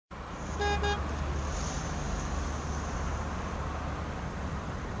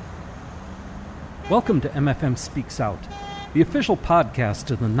Welcome to MFM Speaks Out, the official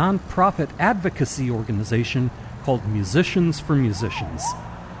podcast of the nonprofit advocacy organization called Musicians for Musicians.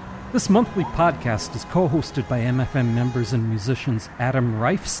 This monthly podcast is co-hosted by MFM members and musicians Adam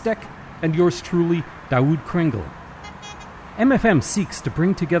Reifsteck and yours truly, Daoud Kringle. MFM seeks to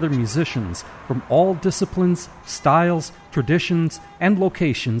bring together musicians from all disciplines, styles, traditions, and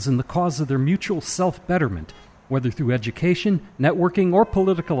locations in the cause of their mutual self-betterment. Whether through education, networking, or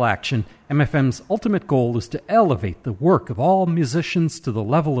political action, MFM's ultimate goal is to elevate the work of all musicians to the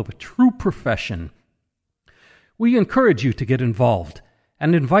level of a true profession. We encourage you to get involved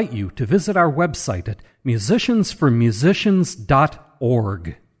and invite you to visit our website at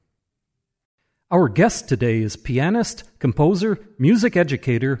musiciansformusicians.org. Our guest today is pianist, composer, music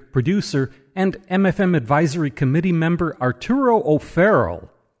educator, producer, and MFM Advisory Committee member Arturo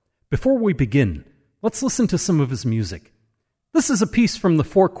O'Farrell. Before we begin, let's listen to some of his music. This is a piece from the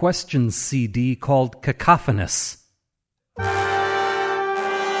Four Questions CD called Cacophonous.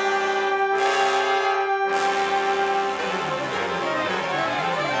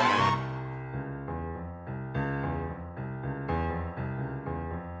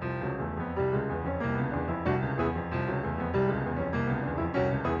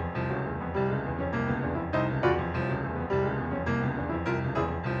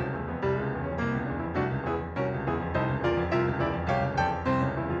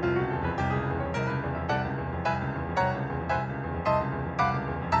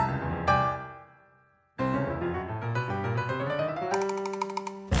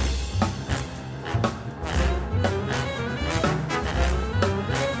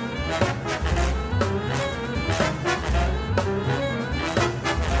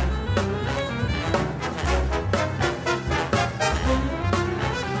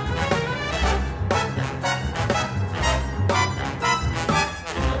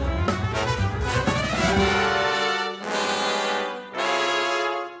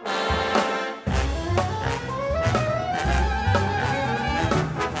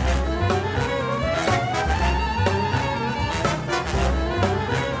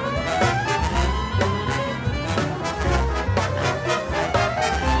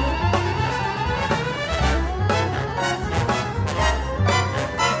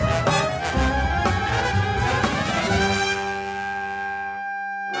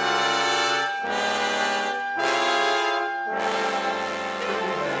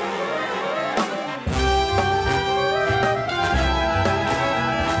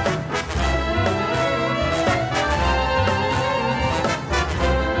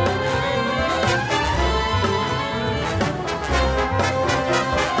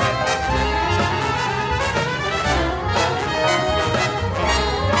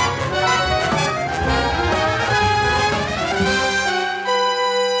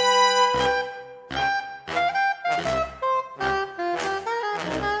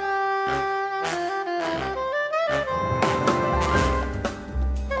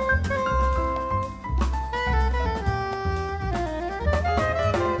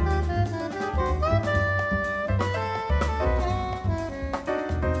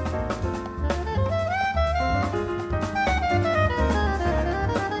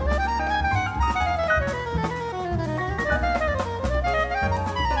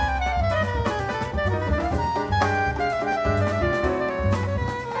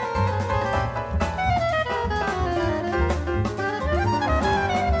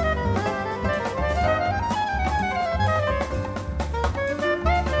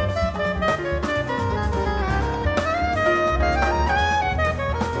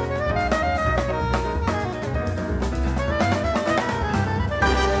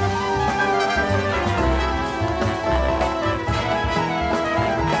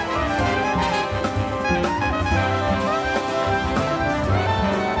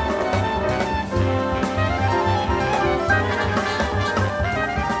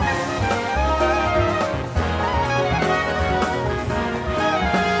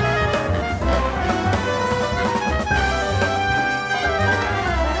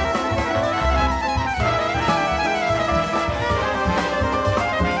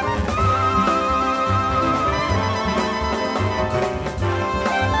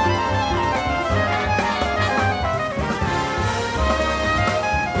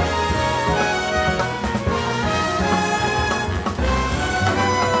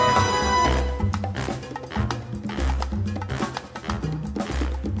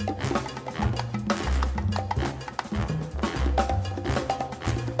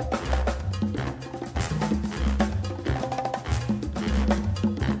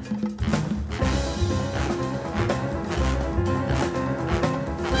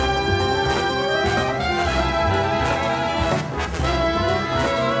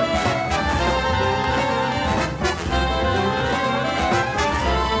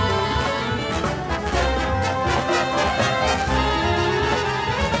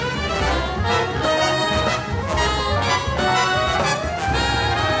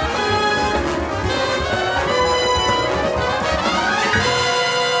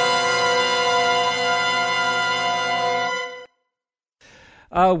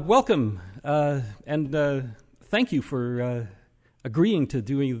 Welcome, and thank you for agreeing to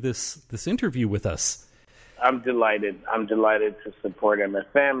doing this interview with us. I'm delighted. I'm delighted to support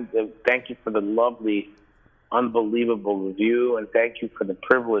MFM. Thank you for the lovely, unbelievable review, and thank you for the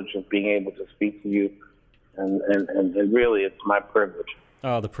privilege of being able to speak to you. And really, it's my privilege.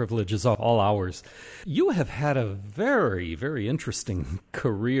 Oh, the privilege is all ours. You have had a very, very interesting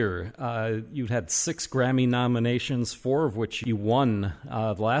career. You've had 6 Grammy nominations, 4 of which you won.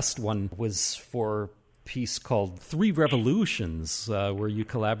 The last one was for a piece called Three Revolutions, where you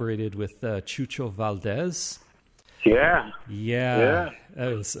collaborated with Chucho Valdez. Yeah.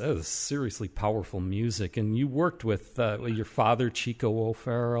 That was seriously powerful music. And you worked with your father, Chico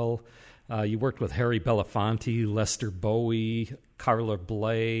O'Farrell. You worked with Harry Belafonte, Lester Bowie, Carla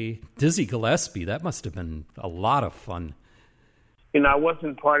Bley, Dizzy Gillespie. That must have been a lot of fun. I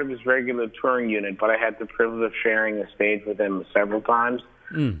wasn't part of his regular touring unit, but I had the privilege of sharing a stage with him several times.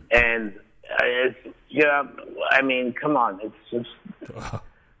 And come on. It's just,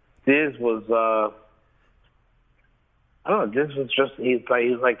 Diz was, Diz was just, he's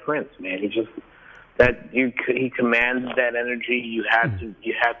like Prince, man. He just, he commanded that energy. You had to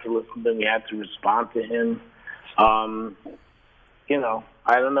listen to him. You had to respond to him. I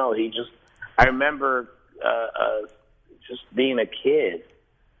don't know. I remember just being a kid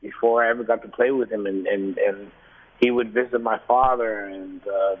before I ever got to play with him, and he would visit my father, and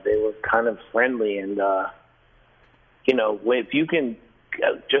they were kind of friendly. And if you can,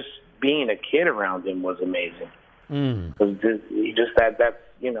 just being a kid around him was amazing. Because he just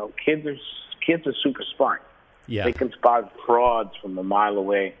kids are super smart. Yeah, they can spot frauds from a mile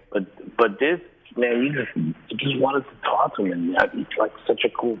away. But this man, you just wanted to talk to him, and he's like such a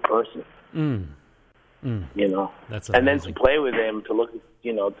cool person. That's amazing. And then to play with him, to look,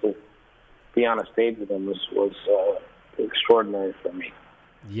 to be on a stage with him was extraordinary for me.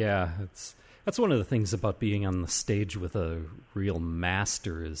 Yeah, that's one of the things about being on the stage with a real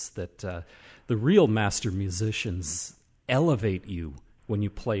master is that the real master musicians elevate you when you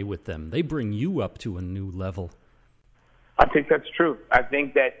play with them. They bring you up to a new level. I think that's true. I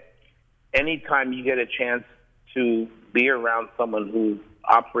think that anytime you get a chance to be around someone who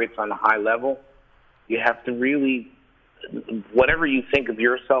operates on a high level, you have to really, whatever you think of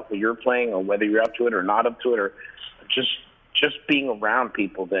yourself or you're playing, or whether you're up to it or not up to it, or just being around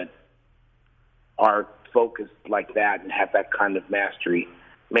people that are focused like that and have that kind of mastery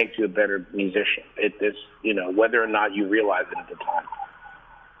makes you a better musician. Whether or not you realize it at the time.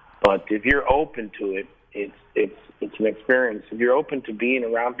 But if you're open to it, it's an experience. If you're open to being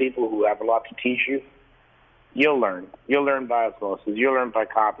around people who have a lot to teach you, you'll learn. You'll learn by osmosis. You'll learn by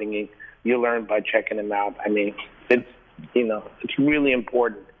copying. You'll learn by checking them out. I mean, it's really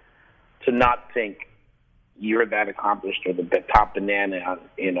important to not think you're that accomplished or the top banana, at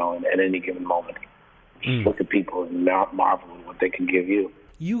any given moment. Just look at people and marvel at what they can give you.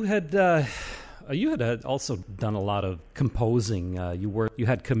 You had also done a lot of composing. You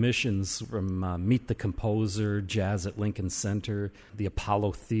had commissions from Meet the Composer, Jazz at Lincoln Center, the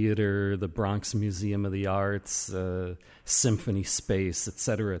Apollo Theater, the Bronx Museum of the Arts, Symphony Space, et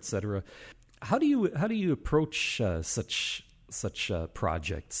cetera, et cetera. How do you approach such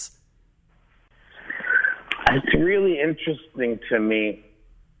projects? It's really interesting to me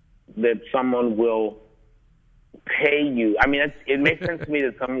that someone will pay you. I mean, it makes sense to me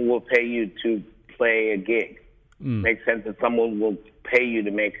that someone will pay you to play a gig. Makes sense that someone will pay you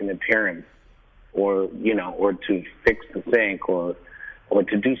to make an appearance, or to fix the sink, or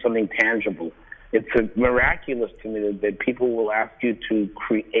to do something tangible. It's miraculous to me that people will ask you to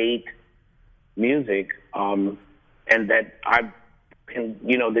create music, and that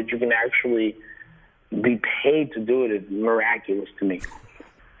that you can actually be paid to do it is miraculous to me.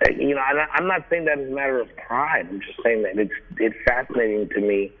 I'm not saying that as a matter of pride. I'm just saying that it's fascinating to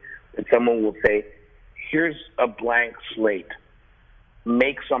me that someone will say, here's a blank slate,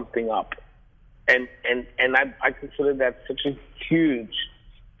 make something up. And I consider that such a huge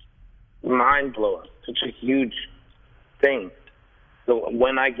mind blower, such a huge thing. So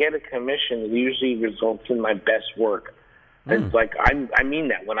when I get a commission, it usually results in my best work. It's like, I mean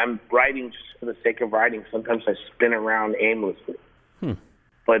that. When I'm writing just for the sake of writing, sometimes I spin around aimlessly.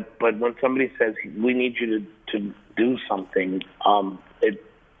 But when somebody says, we need you to do something, it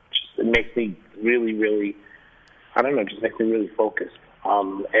makes me really, really, just makes me really focused.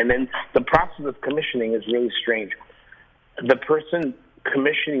 And then the process of commissioning is really strange. The person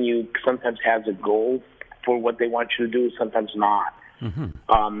commissioning you sometimes has a goal for what they want you to do, sometimes not.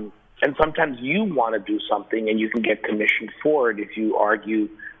 And sometimes you want to do something and you can get commissioned for it if you argue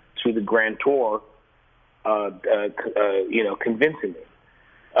to the grantor, convincingly.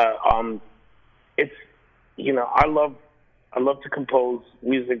 It's, I love to compose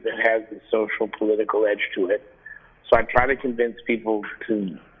music that has a social, political edge to it. So I try to convince people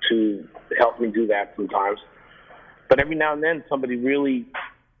to help me do that sometimes. But every now and then, somebody really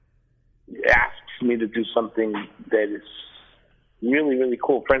asks me to do something that is really, really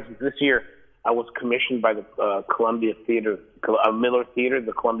cool. For instance, this year I was commissioned by the Columbia Theater, Miller Theater,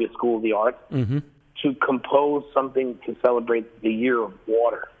 the Columbia School of the Arts, to compose something to celebrate the Year of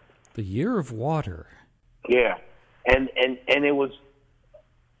Water. The Year of Water. Yeah, and it was,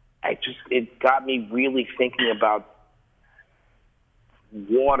 it got me really thinking about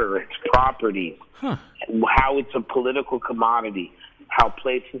water, its properties, how it's a political commodity, how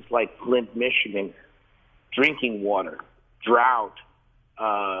places like Flint, Michigan, drinking water, drought,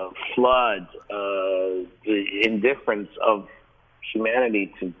 flood, the indifference of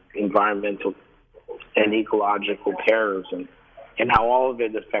humanity to environmental and ecological terrors, and how all of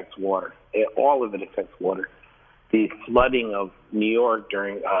it affects water. All of it affects water. The flooding of New York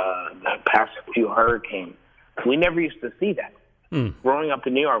during the past few hurricanes, we never used to see that. Growing up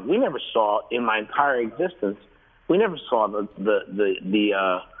in New York, we never saw, in my entire existence, we never saw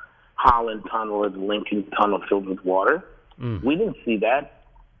the Holland Tunnel or the Lincoln Tunnel filled with water. We didn't see that.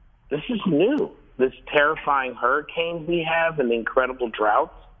 This is new. This terrifying hurricane we have and the incredible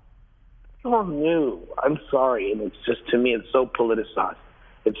droughts, it's all new. I'm sorry. And it's just, to me, it's so politicized.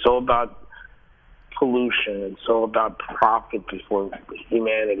 It's so about pollution. It's so about profit before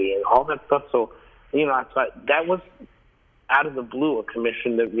humanity and all that stuff. So, I thought that was, out of the blue, a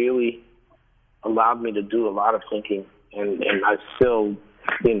commission that really allowed me to do a lot of thinking. And I still,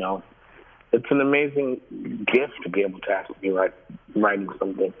 it's an amazing gift to be able to actually be writing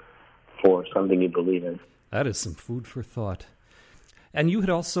something for something you believe in. That is some food for thought. And you had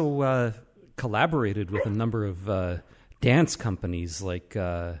also collaborated with a number of dance companies like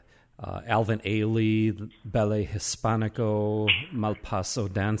Alvin Ailey, Ballet Hispanico,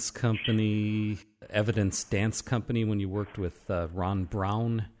 Malpaso Dance Company, Evidence Dance Company when you worked with Ron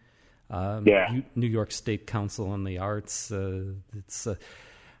Brown, New York State Council on the Arts.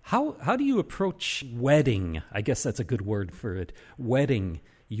 How do you approach wedding? I guess that's a good word for it. Wedding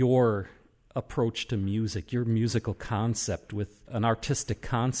your approach to music, your musical concept with an artistic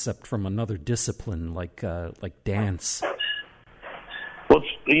concept from another discipline like dance. Well,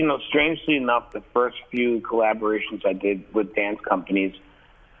 strangely enough, the first few collaborations I did with dance companies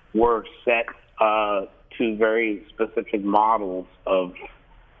were set to very specific models of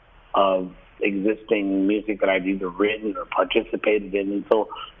existing music that I'd either written or participated in. And so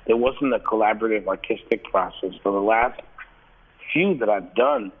there wasn't a collaborative artistic process. For the last few that I've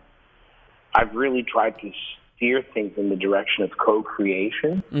done, I've really tried to steer things in the direction of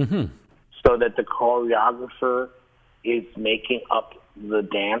co-creation, so that the choreographer is making up the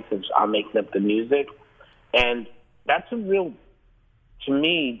dance and I'm making up the music. And that's a real, to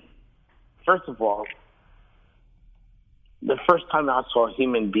me, first of all, the first time I saw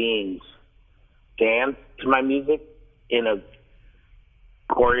human beings dance to my music in a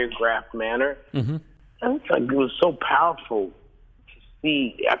choreographed manner, it was so powerful to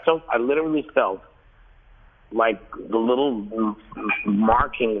see. I literally felt like the little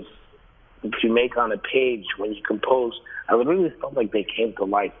markings that you make on a page when you compose. I literally felt like they came to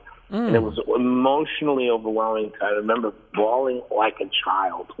life. And it was emotionally overwhelming. I remember bawling like a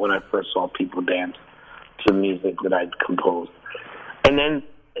child when I first saw people dance to music that I'd composed. And then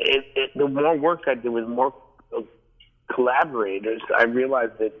the more work I did with more collaborators, I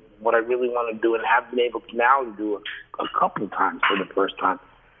realized that what I really want to do, and have been able to now do a couple of times for the first time,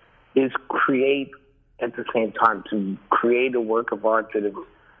 is create at the same time, to create a work of art that is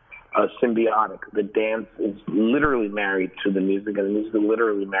symbiotic. The dance is literally married to the music, and the music is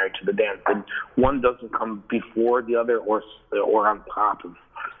literally married to the dance. And one doesn't come before the other or on top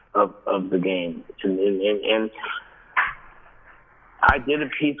of the game. And I did a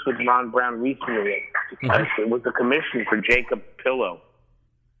piece with Ron Brown recently. It was a commission for Jacob Pillow,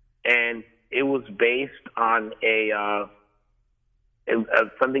 and it was based on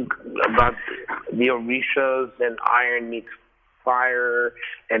something about the Orishas and Iron Meets Fire,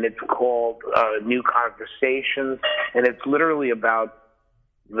 and it's called New Conversations, and it's literally about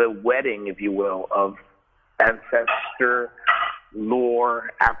the wedding, if you will, of ancestor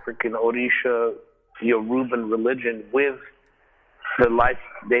lore, African Orisha, Yoruban religion with the life,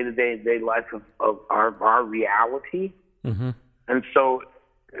 day-to-day life of our reality. And so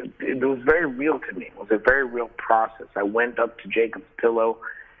it was very real to me. It was a very real process. I went up to Jacob's Pillow.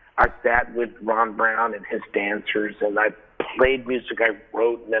 I sat with Ron Brown and his dancers, and I played music I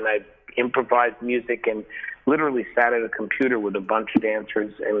wrote, and then I improvised music and literally sat at a computer with a bunch of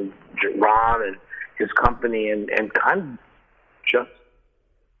dancers and Ron and his company and kind of just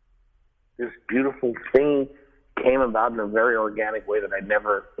this beautiful thing came about in a very organic way that I'd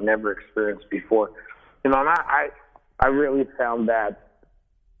never experienced before. And I really found that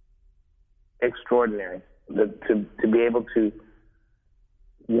extraordinary, to be able to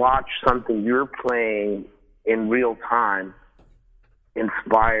watch something you're playing in real time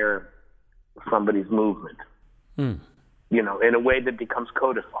inspire somebody's movement, in a way that becomes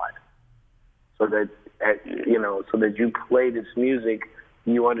codified, so that so that you play this music,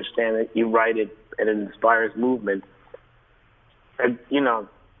 you understand it, you write it, and it inspires movement. And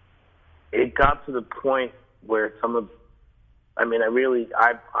it got to the point where I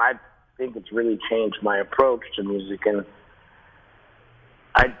think it's really changed my approach to music, and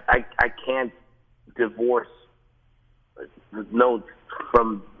I can't divorce notes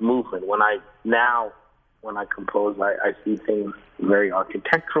from movement. When I compose, I see things very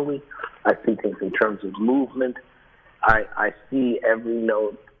architecturally. I see things in terms of movement. I see every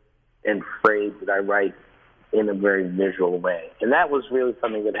note and phrase that I write in a very visual way. And that was really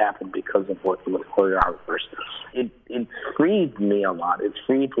something that happened because of working with choreographers. It freed me a lot. It's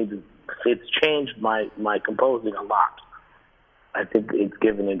changed my composing a lot. I think it's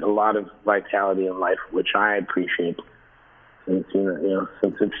given it a lot of vitality in life, which I appreciate. Since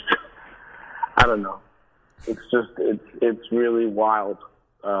it's, I don't know. It's really wild.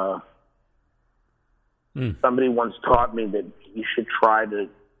 Somebody once taught me that you should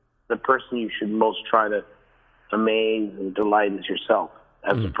the person you should most try to amaze and delight is yourself,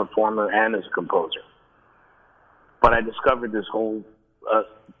 as a performer and as a composer. But I discovered this whole,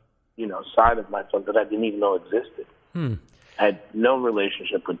 side of myself that I didn't even know existed. I had no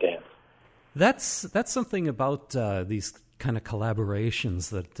relationship with dance. That's something about these kind of collaborations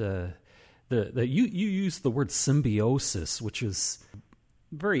that you use the word symbiosis, which is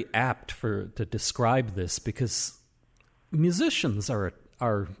very apt to describe this, because musicians are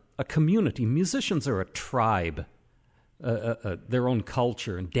a community. Musicians are a tribe, their own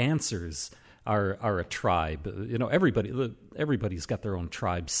culture, and dancers are a tribe. Everybody's got their own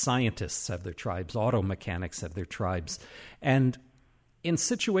tribes. Scientists have their tribes. Auto mechanics have their tribes. And in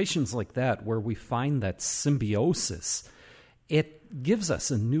situations like that, where we find that symbiosis, it gives us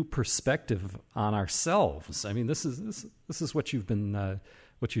a new perspective on ourselves. I mean, this is what you've been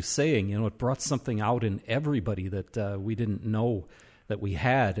what you're saying. It brought something out in everybody that we didn't know that we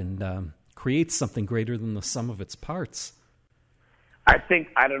had, and creates something greater than the sum of its parts.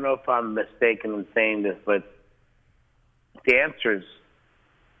 I don't know if I'm mistaken in saying this, but dancers,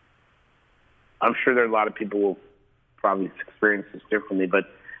 I'm sure there are a lot of people who will probably experience this differently, but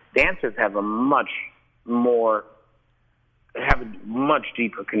dancers have a much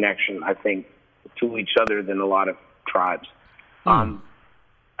deeper connection, I think, to each other than a lot of tribes. I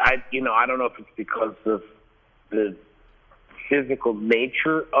don't know if it's because of the physical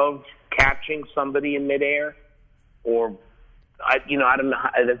nature of catching somebody in midair, or I don't know.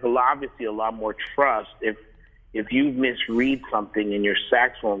 There's obviously a lot more trust. If you misread something in your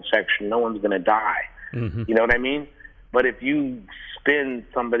saxophone section, no one's going to die. Mm-hmm. You know what I mean? But if you spin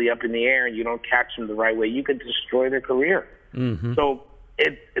somebody up in the air and you don't catch them the right way, you could destroy their career. Mm-hmm. So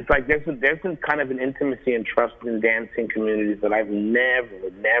it's like there's kind of an intimacy and trust in dancing communities that I've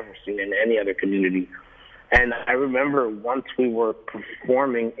never seen in any other community. And I remember once we were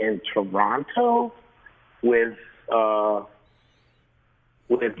performing in Toronto with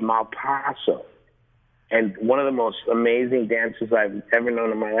Malpaso, and one of the most amazing dancers I've ever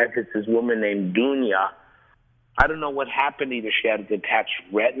known in my life is this woman named Dunya. I don't know what happened. Either she had a detached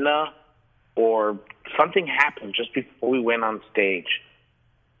retina or something happened just before we went on stage,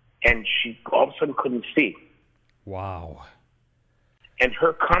 and she all of a sudden couldn't see. Wow. And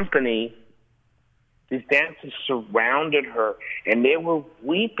her company, these dancers surrounded her, and they were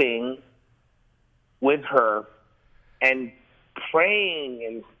weeping with her and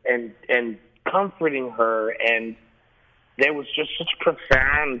praying and comforting her, and there was just such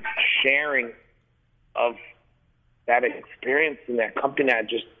profound sharing of that experience in that company.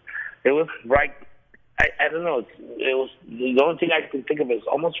 It was right. I don't know. It was the only thing I can think of is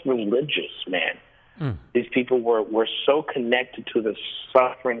almost religious, man. Mm. These people were so connected to the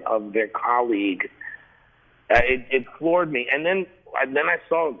suffering of their colleague. It floored me. And then I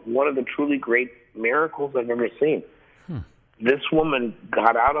saw one of the truly great miracles I've ever seen. This woman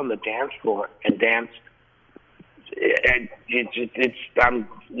got out on the dance floor and danced. And I'm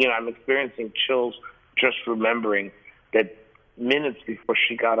experiencing chills just remembering that minutes before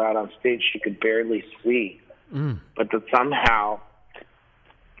she got out on stage, she could barely see. Mm. But that somehow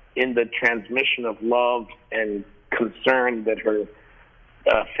in the transmission of love and concern that her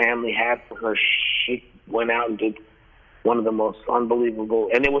family had for her, she went out and did one of the most unbelievable,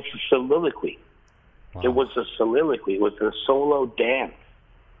 and it was a soliloquy. Wow. It was a soliloquy. It was a solo dance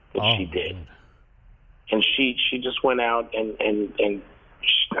that she did. Man. And she just went out and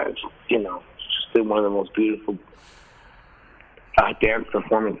just did one of the most beautiful dance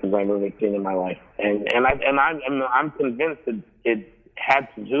performances I've ever seen in my life. And I'm convinced that it had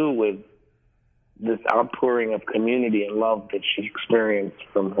to do with this outpouring of community and love that she experienced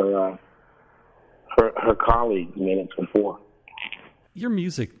from her colleagues minutes before. Your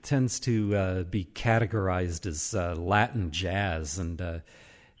music tends to be categorized as Latin jazz, and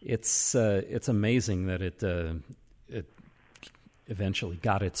it's amazing that it eventually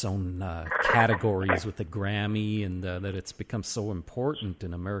got its own categories with the Grammy, and that it's become so important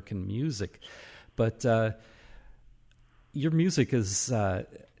in American music. But your music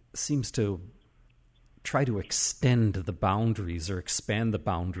seems to try to extend the boundaries or expand the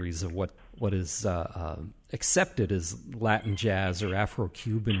boundaries of what is accepted as Latin jazz or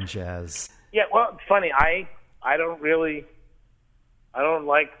Afro-Cuban jazz. Yeah, well, it's funny. I don't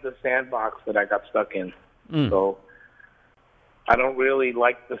like the sandbox that I got stuck in. So I don't really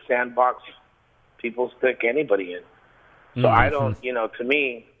like the sandbox people stick anybody in. So I don't, to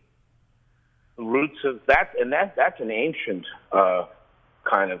me, the roots of that, and that's an ancient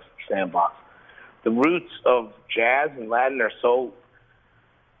kind of sandbox. The roots of jazz and Latin are so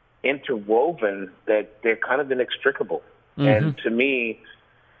interwoven that they're kind of inextricable. Mm-hmm. And to me,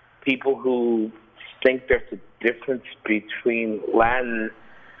 people who think there's a difference between Latin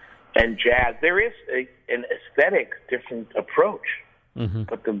and jazz, there is an aesthetic different approach. Mm-hmm.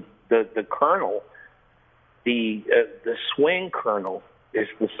 But the kernel, the swing kernel, is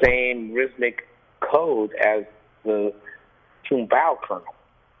the same rhythmic code as the tumbao kernel.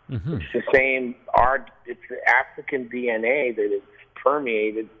 Mm-hmm. It's the same art. It's the African DNA that is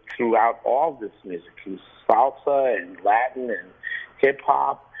permeated throughout all this music, through salsa and Latin and hip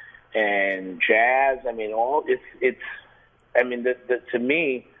hop and jazz. I mean, to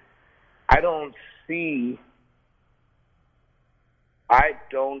me, I don't see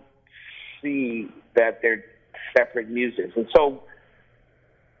that they're separate musics. And so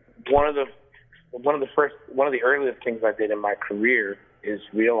one of the earliest things I did in my career is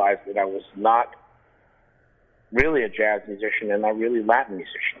realize that I was not really a jazz musician and not really Latin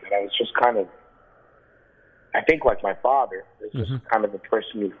musician. That I was just kind of, I think like my father, was just kind of a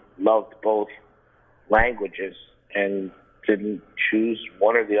person who loved both languages and didn't choose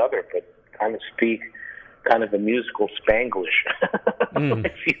one or the other, but kind of speak kind of a musical Spanglish,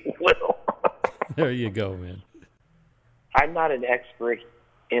 if you will. There you go, man. I'm not an expert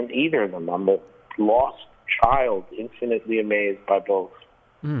in either of them. I'm a lost child, infinitely amazed by both.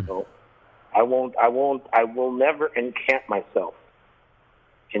 So I will never encamp myself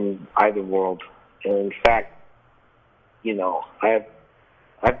in either world. And in fact,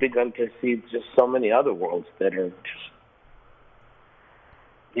 I've begun to see just so many other worlds that are just,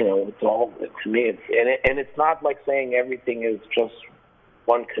 it's all, to me, and it's not like saying everything is just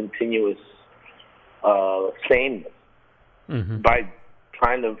one continuous sameness. Mm-hmm. By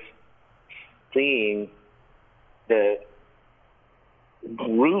kind of seeing the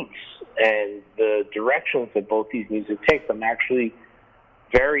roots and the directions that both these music takes, I'm actually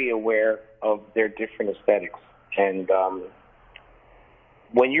very aware of their different aesthetics. And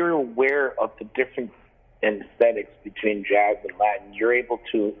when you're aware of the different aesthetics between jazz and Latin, you're able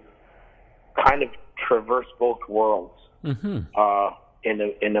to kind of traverse both worlds in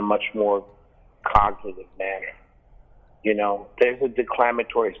a much more cognitive manner. There's a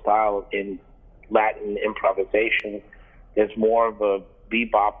declamatory style in Latin improvisation. There's more of a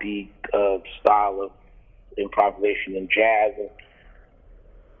bebop-y style of improvisation in jazz. And,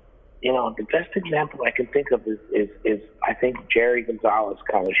 the best example I can think of is I think Jerry Gonzalez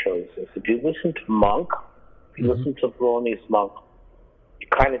kind of shows this. If you listen to Monk, if you listen to Thelonious Monk, you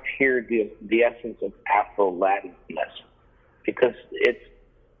kind of hear the essence of Afro-Latinness, because it's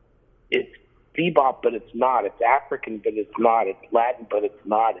bebop, but it's not. It's African, but it's not. It's Latin, but it's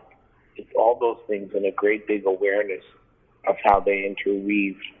not. It's all those things in a great big awareness of how they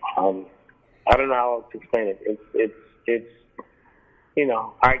interweave. I don't know how else to explain it. It's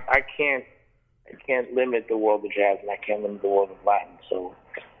I can't limit the world of jazz, and I can't limit the world of Latin. So,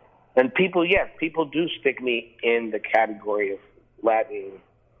 and people do stick me in the category of Latin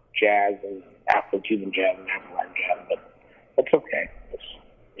jazz and Afro-Cuban jazz and Afro-Latin jazz, but that's okay.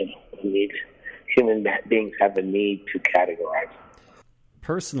 It's, human beings have a need to categorize.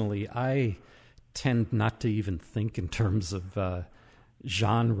 Personally, I tend not to even think in terms of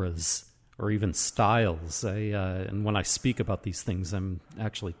genres or even styles. And when I speak about these things, I'm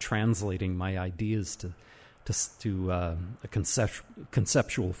actually translating my ideas to a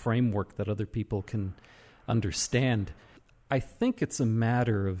conceptual framework that other people can understand. I think it's a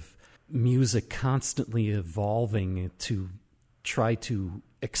matter of music constantly evolving to try to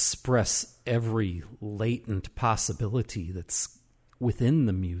express every latent possibility that's within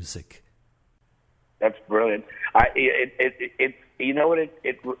the music. That's brilliant. You know what?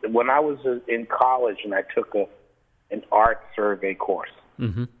 When I was in college and I took an art survey course,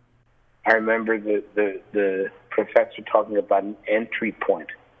 mm-hmm. I remember the professor talking about an entry point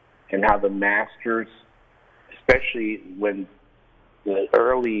and how the masters, especially when the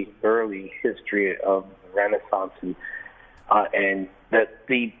early history of the Renaissance and that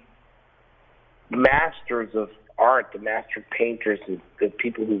the masters of art, the master painters, the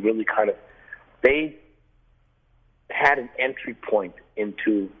people who really they had an entry point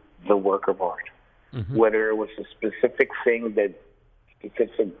into the work of art, mm-hmm. whether it was a specific thing, that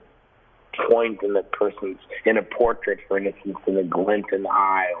specific point in the person's, in a portrait, for instance, in a glint in the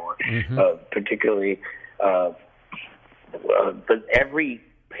eye, or mm-hmm. Particularly, but every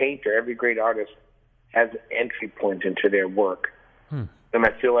painter, every great artist has an entry point into their work. Hmm. And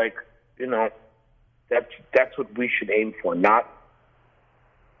I feel like, that's what we should aim for, not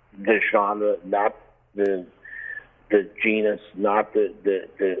the genre, not the genus, not the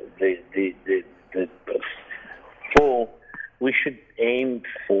full. We should aim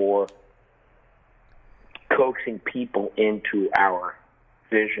for coaxing people into our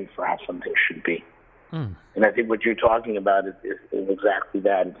vision for how something should be. Mm. And I think what you're talking about is exactly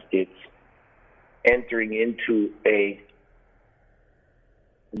that. It's entering into a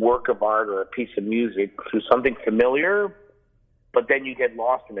work of art or a piece of music through something familiar, but then you get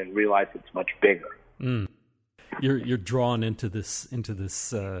lost in it and realize it's much bigger. Mm. You're drawn into this.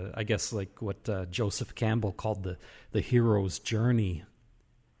 I guess like what Joseph Campbell called the hero's journey,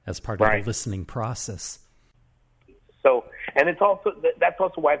 as part of the listening process. So, and that's also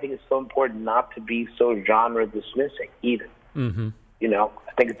why I think it's so important not to be so genre dismissing either. Mm-hmm. I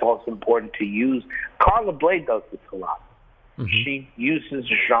think it's also important to use. Carla Bley does this a lot. Mm-hmm. She uses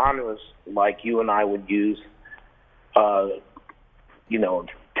genres like you and I would use,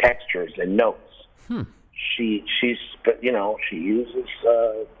 textures and notes. Hmm. She uses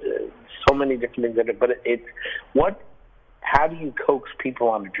so many different things. But how do you coax people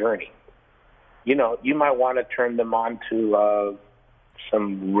on a journey? You might want to turn them on to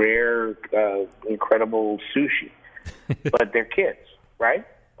some rare, incredible sushi, but they're kids, right?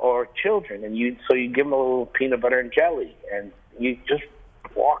 Or children, and so you give them a little peanut butter and jelly, and you just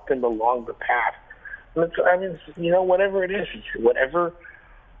walk them along the path. Whatever it is, whatever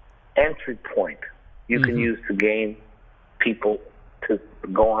entry point you mm-hmm. can use to gain people to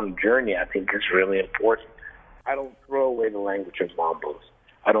go on a journey, I think is really important. I don't throw away the language of mambos.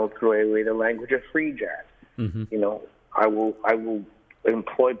 I don't throw away the language of free jazz. Mm-hmm. I will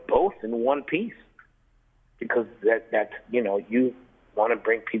employ both in one piece, because that's you want to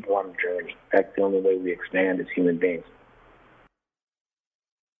bring people on a journey. That's the only way we expand as human beings.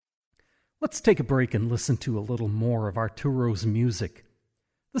 Let's take a break and listen to a little more of Arturo's music.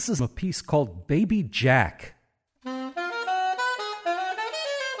 This is a piece called Baby Jack.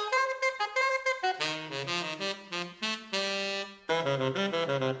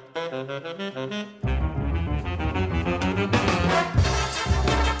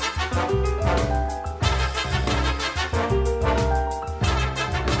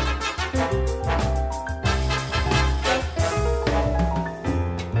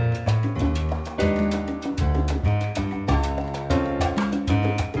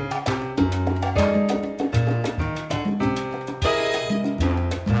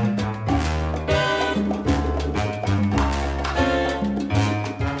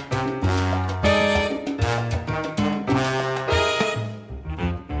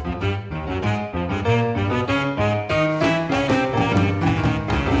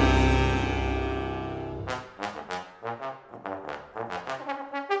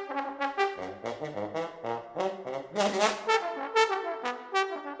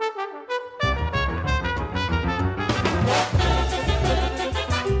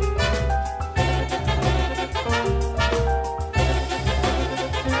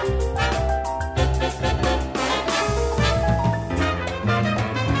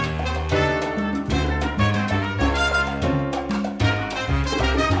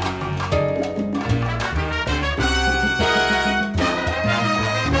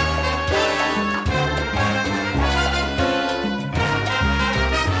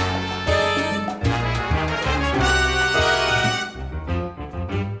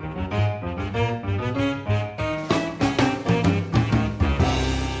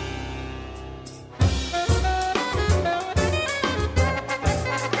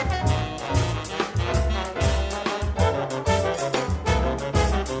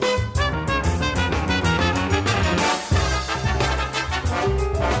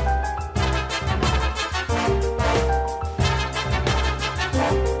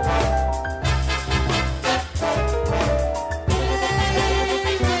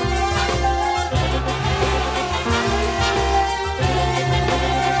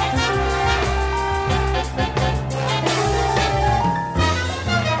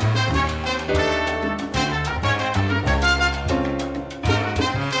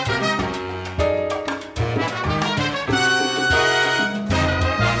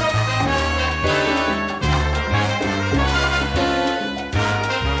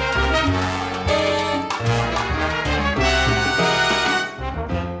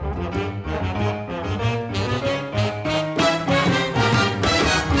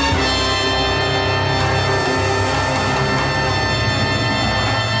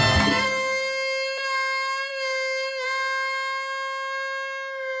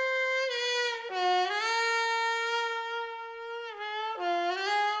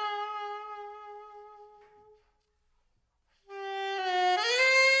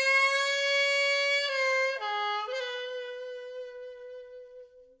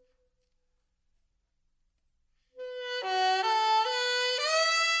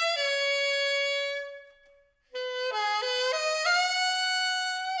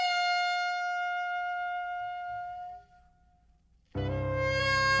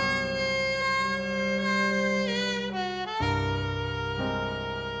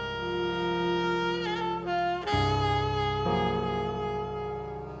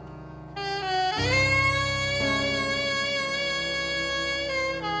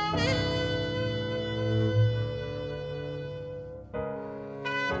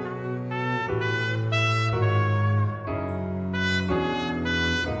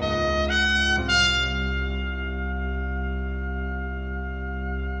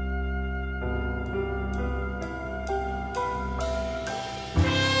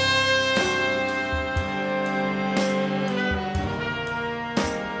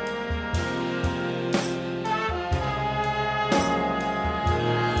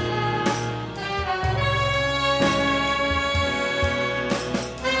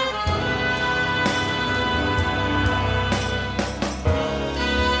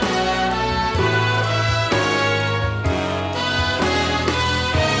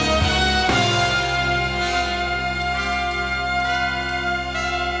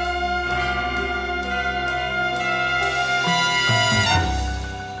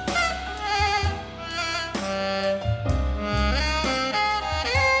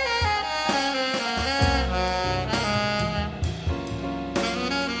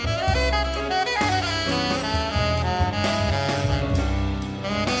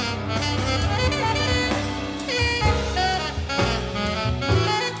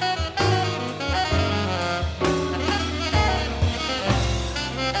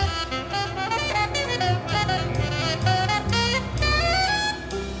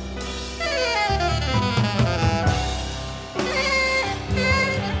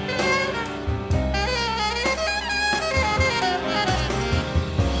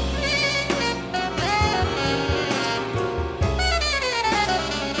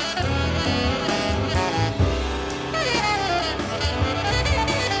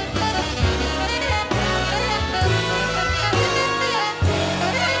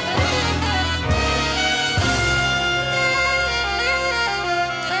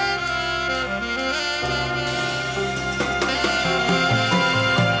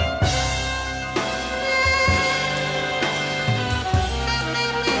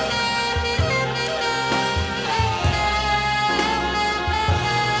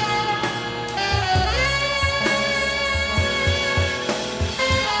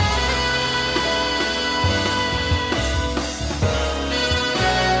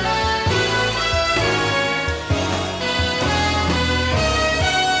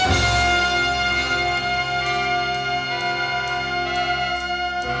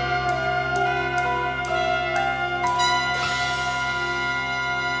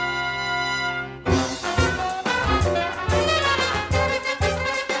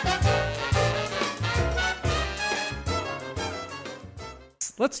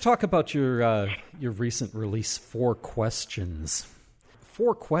 Let's talk about your recent release, Four Questions.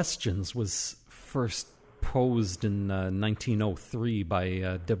 Four Questions was first posed in 1903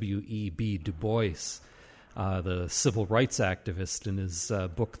 by W.E.B. Du Bois, the civil rights activist, in his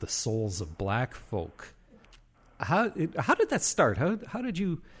book The Souls of Black Folk. How did that start? How did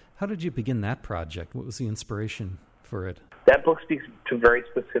you begin that project? What was the inspiration for it? That book speaks to very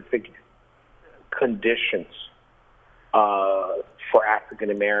specific conditions for African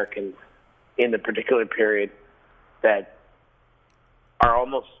Americans in the particular period that are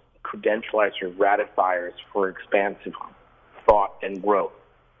almost credentialized or ratifiers for expansive thought and growth.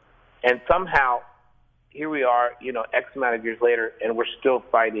 And somehow, here we are, X amount of years later, and we're still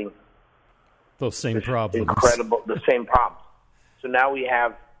fighting those same problems. The same problems. So now we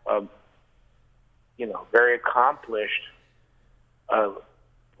have, very accomplished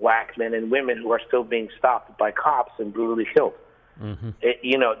black men and women who are still being stopped by cops and brutally killed. Mm-hmm.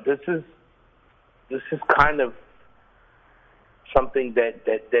 This is kind of something that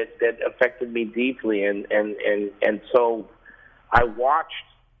affected me deeply, and so I watched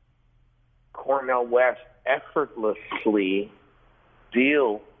Cornel West effortlessly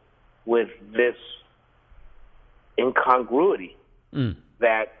deal with this incongruity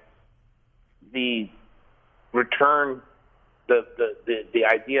that the return, the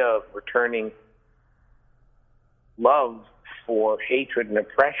idea of returning love for hatred and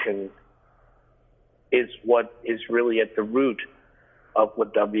oppression is what is really at the root of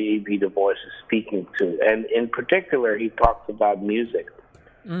what W.E.B. Du Bois is speaking to. And in particular, he talks about music.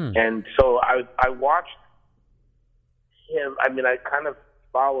 And so I watched him. I mean, I kind of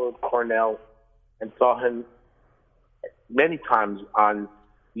followed Cornel and saw him many times on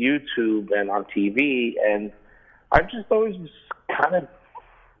YouTube and on TV, and I just always was kind of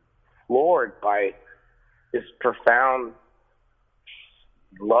floored by this profound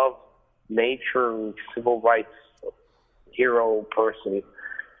love, nature, civil rights hero person.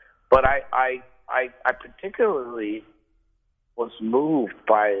 But I particularly was moved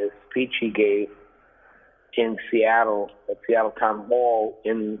by a speech he gave in Seattle, at Seattle Town Hall,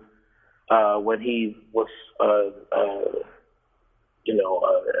 when he was,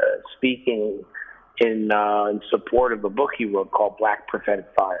 speaking in support of a book he wrote called Black Prophetic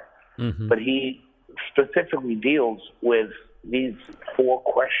Fire. Mm-hmm. But he specifically deals with these 4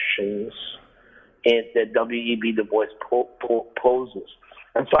 questions that W.E.B. Du Bois poses.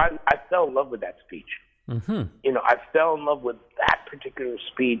 And so I fell in love with that speech. Mm-hmm. I fell in love with that particular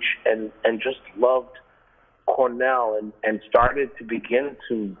speech and just loved Cornell and started to begin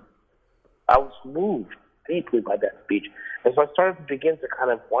to, I was moved deeply by that speech. And so I started to begin to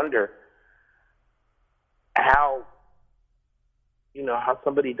kind of wonder how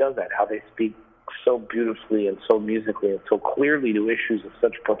somebody does that, how they speak so beautifully and so musically and so clearly to issues of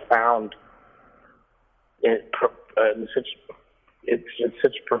such profound,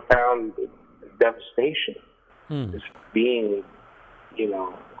 such profound devastation. This being,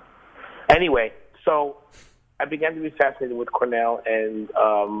 Anyway, so I began to be fascinated with Cornell, and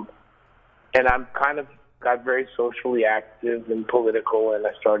I'm kind of got very socially active and political, and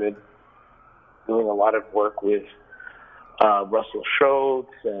I started doing a lot of work with Russell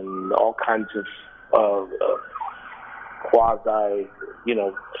Schultz and all kinds of quasi,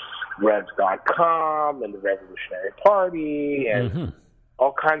 Revs.com and the Revolutionary Party and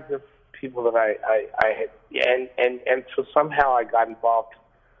all kinds of people that I had, and so somehow I got involved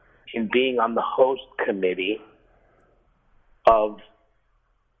in being on the host committee of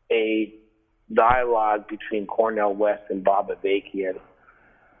a dialogue between Cornel West and Bob Avakian,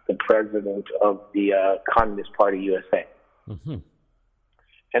 the president of the Communist Party USA. Mm-hmm.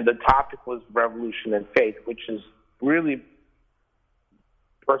 And the topic was revolution and faith, which is really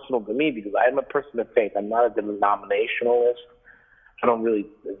personal to me because I'm a person of faith. I'm not a denominationalist. I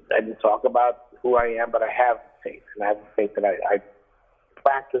didn't talk about who I am, but I have faith, and I have a faith that I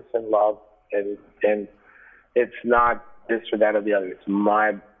practice and love, and it's not this or that or the other. It's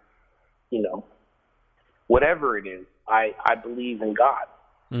my, whatever it is, I believe in God.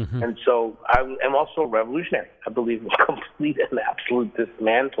 Mm-hmm. And so I am also a revolutionary. I believe in complete and absolute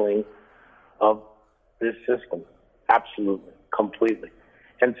dismantling of this system. Absolutely, completely.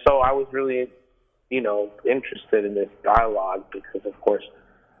 And so I was really, interested in this dialogue because, of course,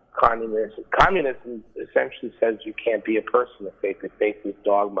 communism essentially says you can't be a person of faith. That faith is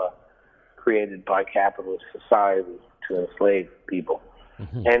dogma created by capitalist society to enslave people.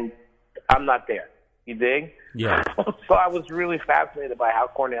 Mm-hmm. And I'm not there. You dig? Yeah. So I was really fascinated by how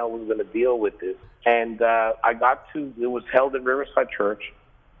Cornell was going to deal with this. And it was held at Riverside Church.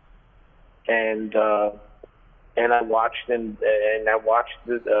 And I watched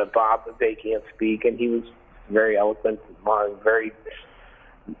Bob Avakian speak, and he was very eloquent, very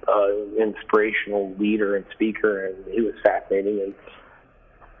inspirational leader and speaker, and he was fascinating. And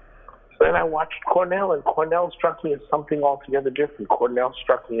so then I watched Cornell, and Cornell struck me as something altogether different. Cornell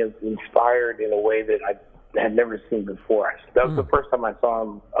struck me as inspired in a way that I had never seen before. That was the first time I saw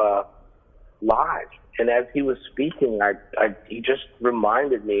him live, and as he was speaking, he just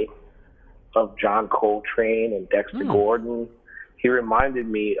reminded me of John Coltrane and Dexter Gordon. He reminded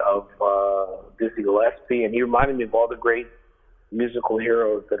me of Dizzy Gillespie, and he reminded me of all the great musical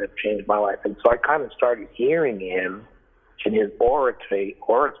heroes that have changed my life. And so I kind of started hearing him in his oratory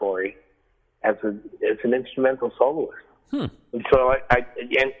as an instrumental soloist. And so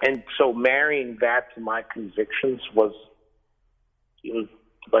so marrying that to my convictions was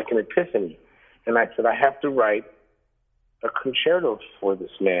like an epiphany. And I said, I have to write a concerto for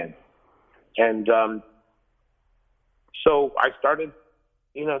this man. And so I started,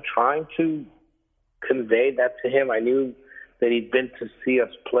 trying to convey that to him. I knew that he'd been to see us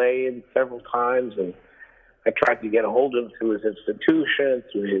play several times, and I tried to get a hold of him through his institution,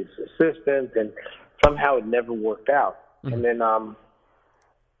 through his assistant, and somehow it never worked out. Mm-hmm.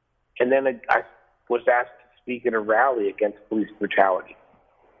 And then I was asked to speak at a rally against police brutality.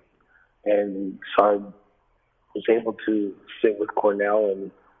 And so I was able to sit with Cornell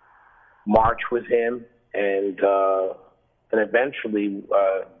and march with him, and eventually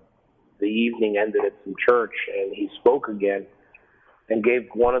the evening ended at some church, and he spoke again and gave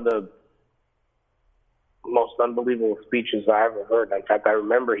one of the most unbelievable speeches I ever heard. In fact, I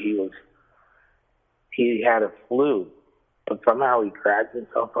remember he had a flu, but somehow he dragged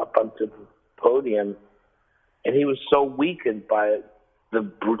himself up onto the podium, and he was so weakened by the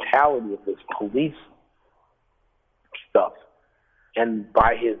brutality of this police stuff and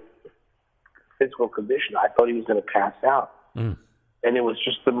by his physical condition, I thought he was going to pass out. And it was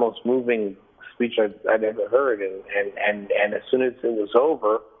just the most moving speech I'd ever heard. And as soon as it was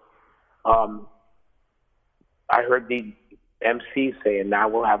over, I heard the MC say, and now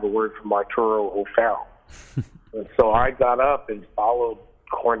we'll have a word from Arturo O'Farrell. And so I got up and followed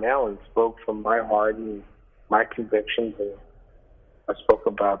Cornell and spoke from my heart and my convictions, and I spoke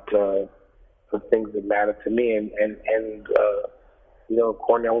about the things that matter to me. And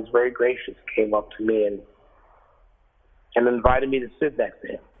Cornell was very gracious, came up to me and invited me to sit next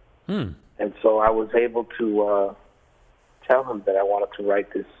to him. And so I was able to tell him that I wanted to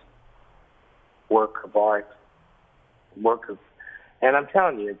write this work of art, and I'm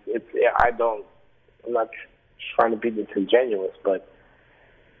telling you, I'm not trying to be disingenuous, but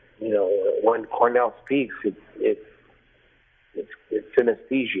when Cornell speaks, it's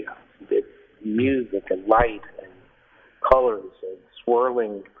synesthesia. It's music and light and colors and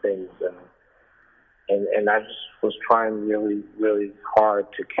swirling things, and I just was trying really, really hard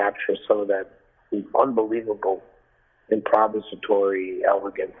to capture some of that unbelievable improvisatory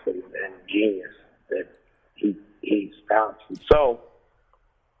elegance and genius that he spouts. And so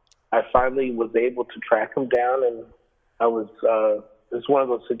I finally was able to track him down, and it was one of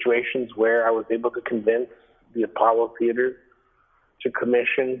those situations where I was able to convince the Apollo Theater to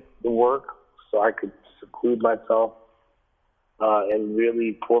commission the work so I could seclude myself and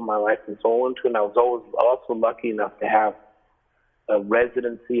really pour my life and soul into it. And I was also lucky enough to have a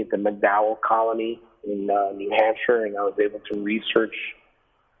residency at the MacDowell Colony in New Hampshire, and I was able to research,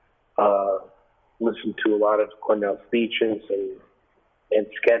 listen to a lot of Cornell speeches, and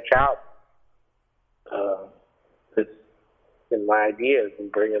sketch out my ideas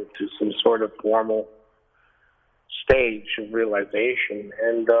and bring them to some sort of formal stage of realization.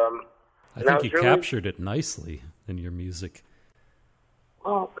 And I think you captured it nicely in your music.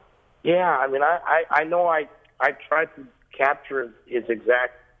 Well, yeah. I mean, I know I tried to capture his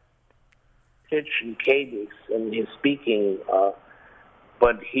exact pitch and cadence in his speaking,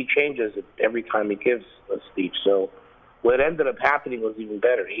 but he changes it every time he gives a speech. So what ended up happening was even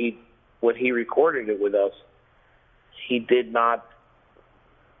better. When he recorded it with us, he did not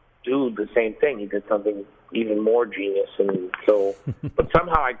do the same thing. He did something even more genius, and so. But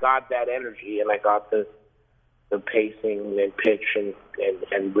somehow I got that energy, and I got the pacing and pitch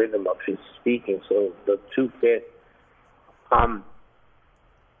and rhythm of his speaking. So the two fit. And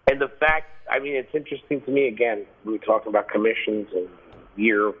the fact, I mean, it's interesting to me. Again, we were talking about commissions and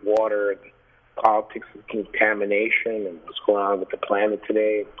Year of Water and politics of contamination and what's going on with the planet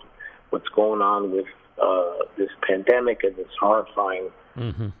today, what's going on with this pandemic and this horrifying,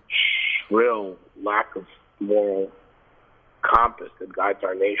 shrill lack of moral compass that guides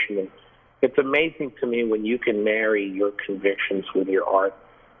our nation. And it's amazing to me when you can marry your convictions with your art,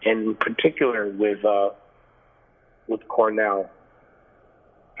 and in particular with Cornell.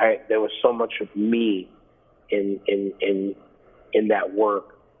 There was so much of me in that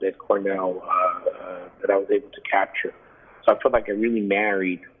work that Cornell that I was able to capture. So I felt like I really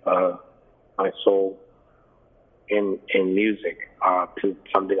married my soul in music to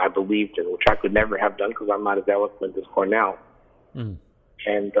something I believed in, which I could never have done because I'm not as eloquent as Cornell. And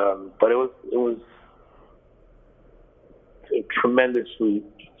but it was tremendously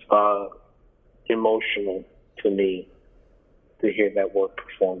emotional to me to hear that work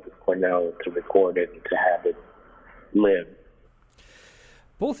performed with Cornell, to record it, and to have it live.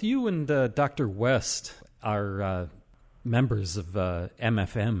 Both you and Dr. West are members of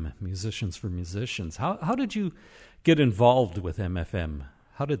MFM, Musicians for Musicians. How did you get involved with MFM?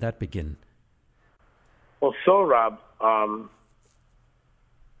 How did that begin? Well, Sohrab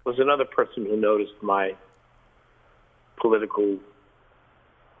was another person who noticed my political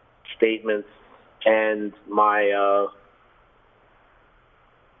statements and my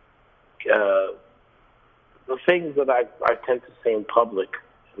the things that I tend to say in public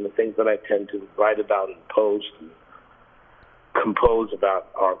and the things that I tend to write about and post and compose about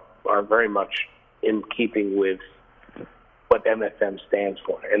are very much in keeping with what MFM stands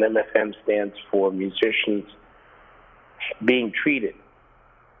for. And MFM stands for musicians being treated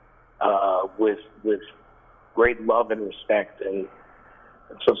with great love and respect. And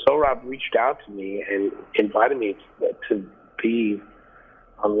so Sohrab reached out to me and invited me to be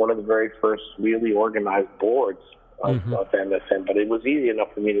on one of the very first really organized boards of MFM. But it was easy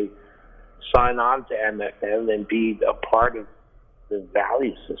enough for me to sign on to MFM and be a part of the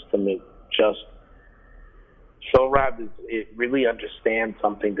value system. Sohrab it really understands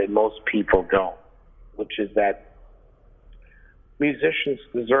something that most people don't, which is that musicians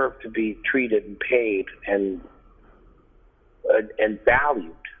deserve to be treated and paid and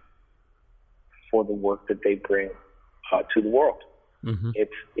valued for the work that they bring to the world. It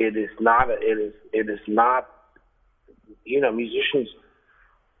is not. Musicians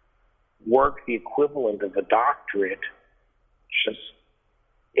work the equivalent of a doctorate, just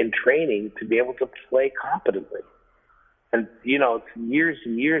in training to be able to play competently. And, it's years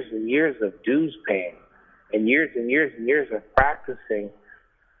and years and years of dues paying and years of practicing.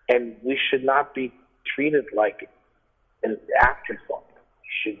 And we should not be treated like an afterthought.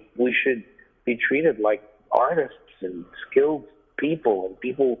 We should be treated like artists and skilled people and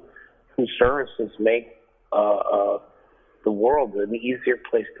people whose services make the world an easier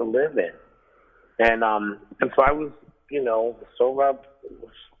place to live in. And so I was, so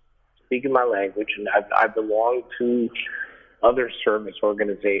speaking my language, and I belong to other service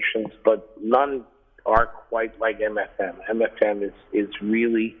organizations, but none are quite like MFM. MFM is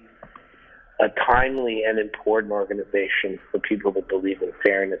really a timely and important organization for people that believe in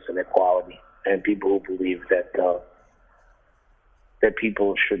fairness and equality, and people who believe that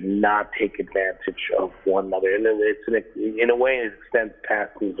people should not take advantage of one another. And in a way, it extends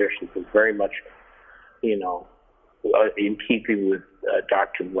past musicians. It's very much, in keeping with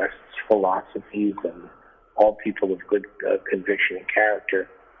Dr. West's philosophies, and all people of good conviction and character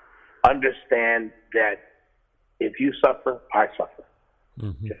understand that if you suffer, I suffer.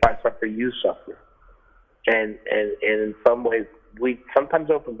 Mm-hmm. If I suffer, you suffer. And in some ways, we sometimes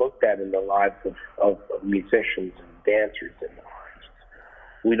overlook that in the lives of musicians and dancers and artists.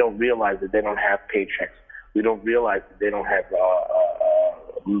 We don't realize that they don't have paychecks. We don't realize that they don't have,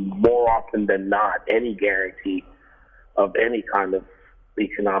 more often than not, any guarantee of any kind of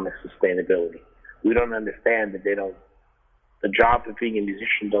economic sustainability. We don't understand that the job of being a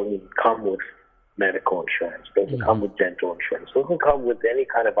musician doesn't come with medical insurance, doesn't mm-hmm. come with dental insurance, doesn't come with any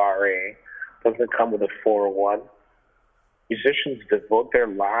kind of RA, doesn't come with a 401. Musicians devote their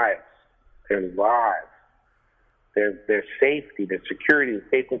lives, their safety, their security, the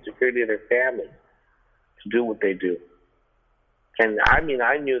safety and security of their family to do what they do. And I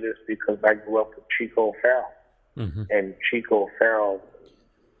knew this because I grew up with Chico O'Farrell. Mm-hmm. And Chico O'Farrell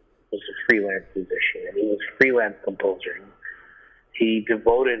was a freelance musician, and he was a freelance composer. He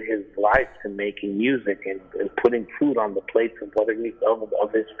devoted his life to making music and putting food on the plates of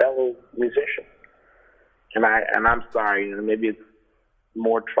his fellow musicians. And I'm sorry, maybe it's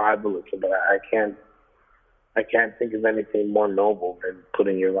more tribalism, but I can't think of anything more noble than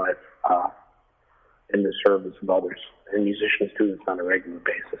putting your life in the service of others. And musicians do this on a regular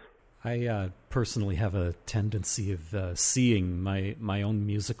basis. I personally have a tendency of seeing my own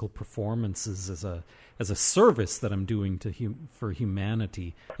musical performances as a service that I'm doing for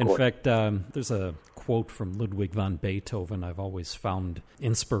humanity. In fact, there's a quote from Ludwig van Beethoven I've always found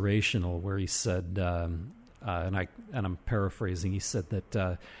inspirational, where he said, and I'm paraphrasing, he said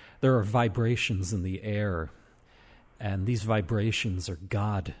that there are vibrations in the air, and these vibrations are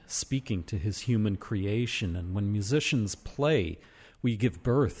God speaking to his human creation. And when musicians play, we give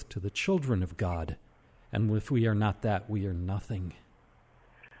birth to the children of God. And if we are not that, we are nothing.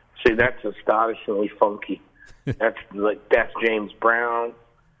 See, that's astonishingly funky. That's James Brown.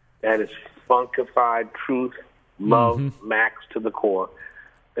 That is funkified truth, love, mm-hmm. max to the core.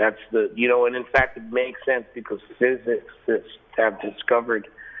 That's and in fact it makes sense because physicists have discovered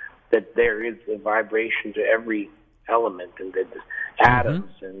that there is a vibration to every element, and that atoms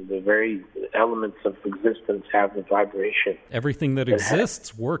mm-hmm. and the very elements of existence have a vibration. Everything that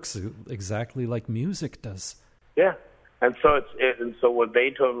exists works exactly like music does. Yeah, and so what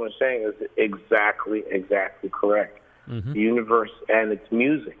Beethoven was saying is exactly correct. Mm-hmm. The universe and its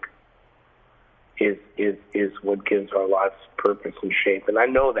music is what gives our lives purpose and shape, and I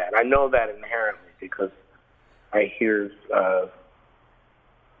know that inherently because I hear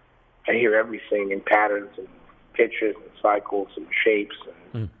everything in patterns and pitches and cycles and shapes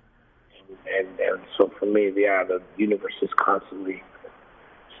and so for me, the universe is constantly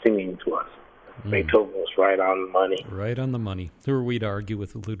singing to us. Beethoven was right on the money. Right on the money. Who are we to argue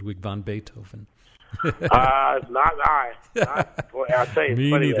with Ludwig van Beethoven? Not I. Boy, I'll tell you, it's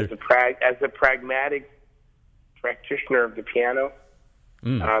funny. As a pragmatic practitioner of the piano,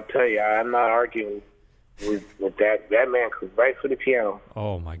 I'll tell you, I'm not arguing with that. That man could write for the piano.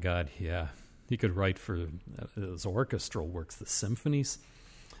 Oh my God, yeah. He could write for his orchestral works, the symphonies.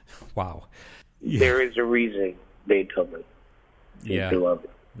 Wow. Yeah. There is a reason Beethoven seems to love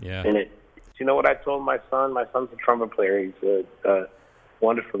it. Yeah. And you know what I told my son? My son's a trumpet player. He's a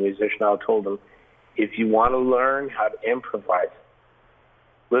wonderful musician. I told him, if you want to learn how to improvise,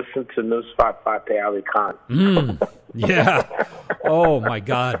 listen to Nusrat Fateh Ali Khan. Yeah. Oh, my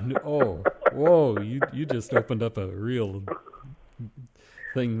God. Oh, whoa. You just opened up a real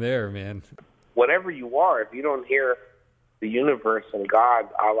thing there, man. Whatever you are, if you don't hear the universe and God,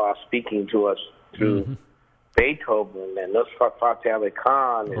 Allah, speaking to us through mm-hmm. Beethoven and Nusrat Fateh Ali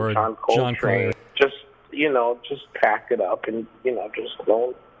Khan and John Coltrane, just just pack it up and, just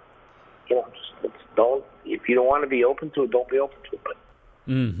don't, don't, if you don't want to be open to it, don't be open to it. But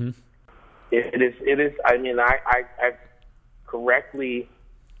it is, I mean, I've correctly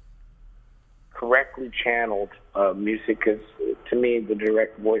channeled music as, to me, the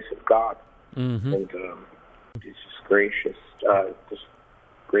direct voice of God. And it's just gracious, just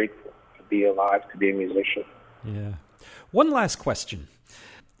grateful to be alive, to be a musician. Yeah. One last question.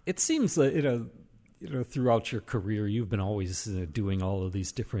 It seems that, throughout your career, you've been always doing all of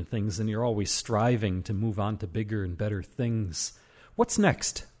these different things, and you're always striving to move on to bigger and better things. What's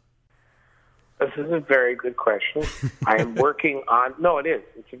next? This is a very good question. I am working on. No, it is.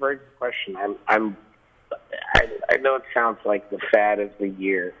 It's a very good question. I know it sounds like the fad of the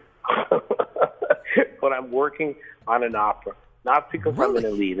year, but I'm working on an opera. Not because I'm an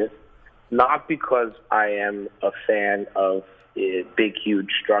elitist, not because I am a fan of big, huge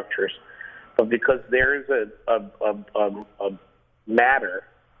structures, but because there is a matter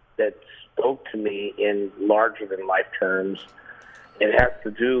that spoke to me in larger than life terms. It has to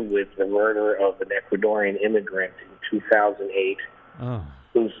do with the murder of an Ecuadorian immigrant in 2008,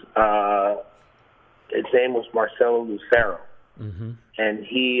 whose his name was Marcelo Lucero, and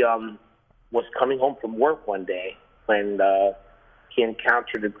he was coming home from work one day when he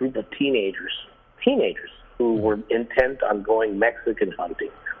encountered a group of teenagers who were intent on going Mexican hunting,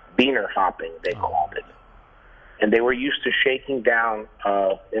 beaner hopping, they called it. And they were used to shaking down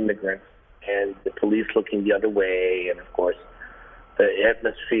immigrants and the police looking the other way, and of course the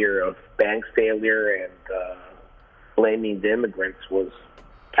atmosphere of bank failure and blaming the immigrants was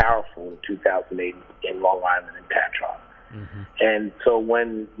powerful in 2008 in Long Island and Patchogue. And so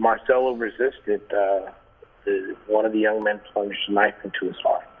when Marcelo resisted, one of the young men plunged a knife into his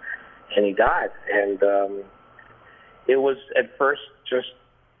heart, and he died. And it was at first just,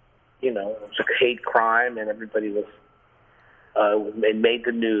 it was a hate crime, and everybody was, it made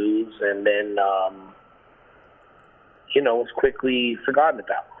the news, and then, it was quickly forgotten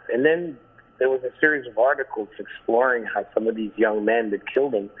about. And then there was a series of articles exploring how some of these young men that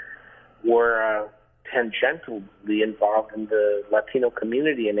killed him were tangentially involved in the Latino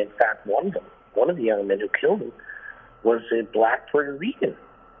community, and in fact, one of the young men who killed him was a black Puerto Rican,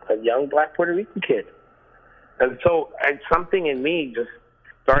 a young black Puerto Rican kid. And so something in me just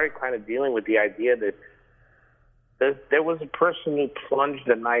started kind of dealing with the idea that there was a person who plunged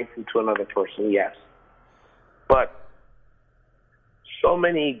a knife into another person, yes. But so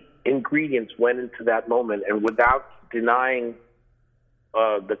many ingredients went into that moment, and without denying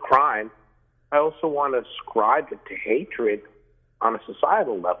the crime, I also want to ascribe it to hatred on a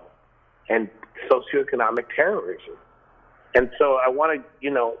societal level and socioeconomic terrorism. And so I want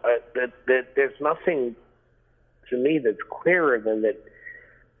to, that there's nothing to me that's clearer than that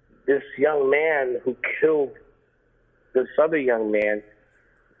this young man who killed this other young man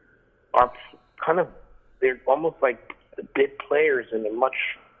are they're almost like bit players in a much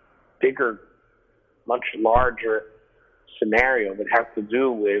bigger, much larger scenario that has to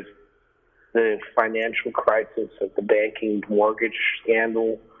do with the financial crisis of the banking mortgage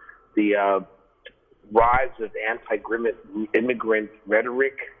scandal, the rise of anti-immigrant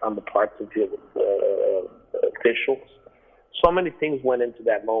rhetoric on the parts of the officials. So many things went into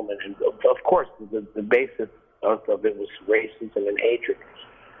that moment, and of course the basis of it was racism and hatred.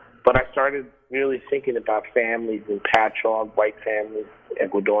 But I started really thinking about families in Patchogue, white families,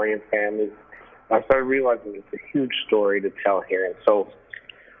 Ecuadorian families. I started realizing it's a huge story to tell here, and so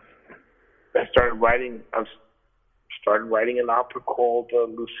I started writing an opera called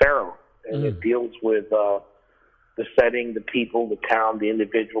Lucero, and it deals with the setting, the people, the town, the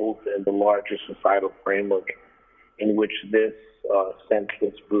individuals, and the larger societal framework in which this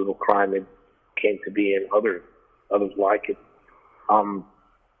senseless, brutal crime came to be, and others like it.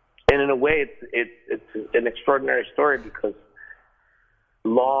 And in a way, it's an extraordinary story because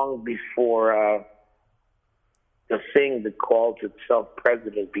long before the thing that calls itself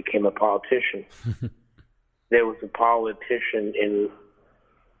president became a politician, there was a politician in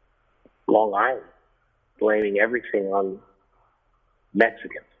Long Island blaming everything on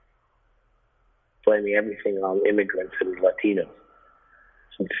Mexicans, blaming everything on immigrants and Latinos.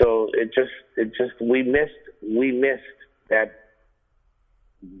 And so we missed that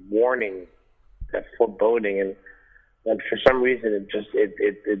warning, that foreboding, and for some reason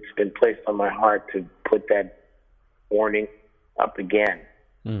it's been placed on my heart to put that warning up again,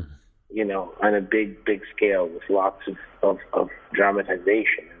 on a big scale with lots of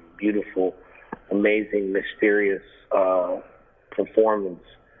dramatization and beautiful, amazing, mysterious performance,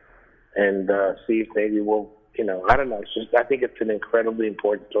 and see if maybe we'll, I don't know. I think it's an incredibly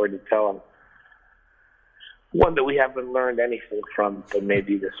important story to tell. one that we haven't learned anything from, but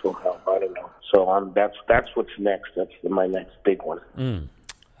maybe this will help. I don't know. So that's what's next. That's my next big one.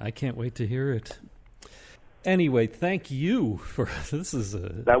 I can't wait to hear it. Anyway, thank you for this. Is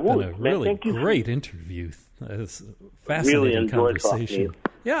been a really great interview. It's a fascinating conversation.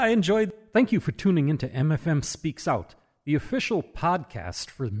 Yeah, I enjoyed. Thank you for tuning into MFM Speaks Out, the official podcast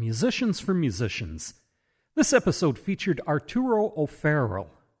for musicians. This episode featured Arturo O'Farrill.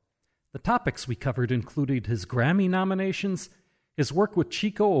 The topics we covered included his Grammy nominations, his work with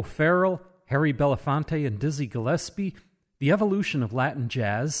Chico O'Farrill, Harry Belafonte, and Dizzy Gillespie, the evolution of Latin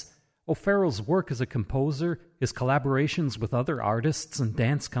jazz, O'Farrill's work as a composer, his collaborations with other artists and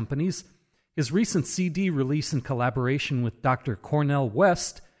dance companies, his recent CD release in collaboration with Dr. Cornel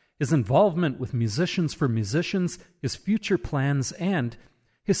West, his involvement with Musicians for Musicians, his future plans, and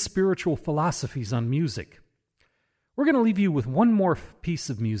his spiritual philosophies on music. We're going to leave you with one more piece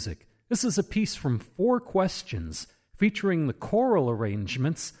of music. This is a piece from Four Questions featuring the choral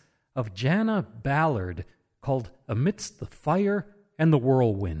arrangements of Jana Ballard called Amidst the Fire and the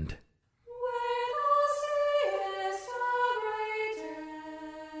Whirlwind.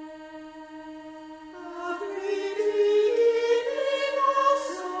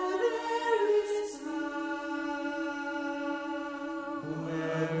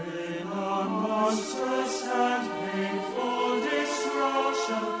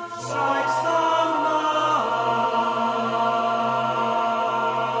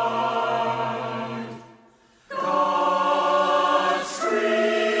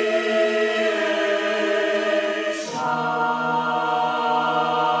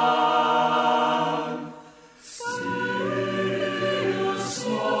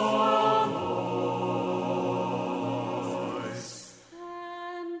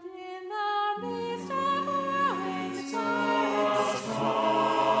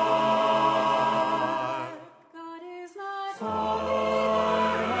 Fire.